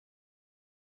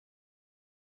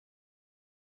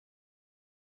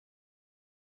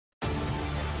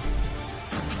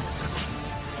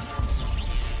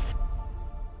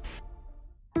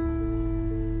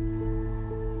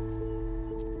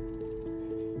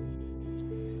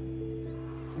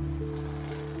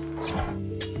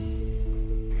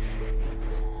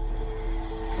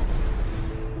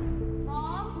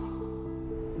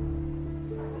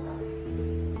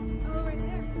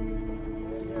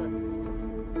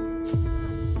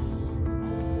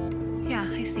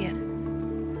see it.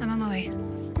 I'm on my way.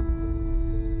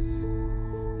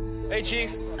 Hey,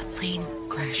 Chief. A plane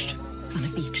crashed on a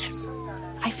beach.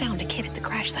 I found a kid at the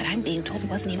crash site. I'm being told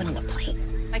wasn't even on the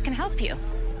plane. I can help you.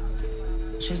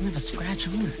 She doesn't have a scratch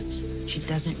on her. She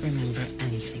doesn't remember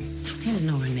anything. She doesn't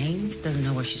know her name, doesn't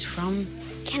know where she's from.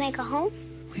 Can I go home?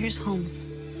 Where's home?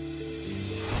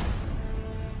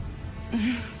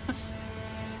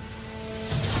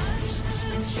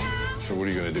 So what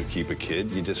are you gonna do, keep a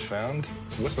kid you just found?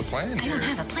 What's the plan I here? don't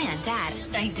have a plan, Dad.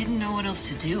 I didn't know what else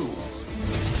to do.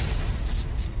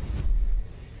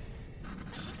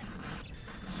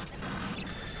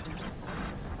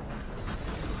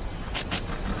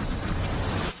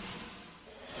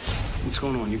 What's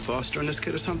going on? You fostering this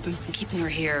kid or something? I'm keeping her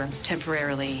here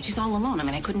temporarily. She's all alone. I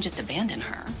mean, I couldn't just abandon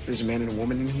her. There's a man and a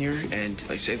woman in here, and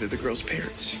they say they're the girl's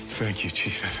parents. Thank you,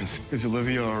 Chief Evans. Is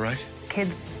Olivia all right?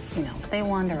 Kids, you know, they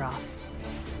wander off.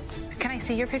 Can I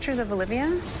see your pictures of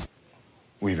Olivia?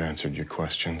 We've answered your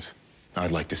questions.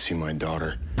 I'd like to see my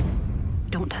daughter.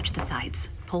 Don't touch the sides.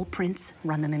 Pull prints,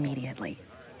 run them immediately.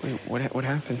 Wait, what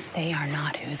happened? They are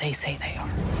not who they say they are.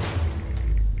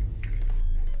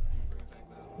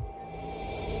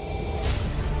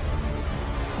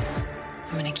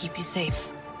 I'm gonna keep you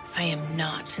safe. I am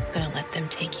not gonna let them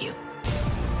take you.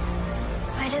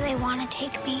 Why do they want to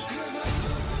take me?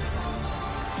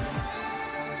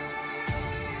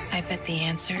 I bet the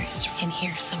answer is in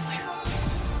here somewhere.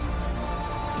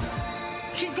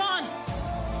 She's gone!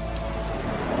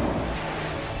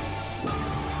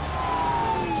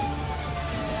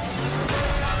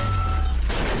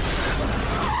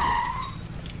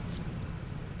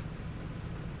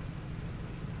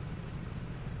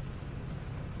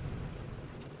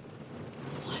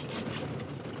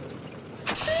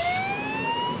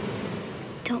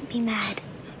 Don't be mad.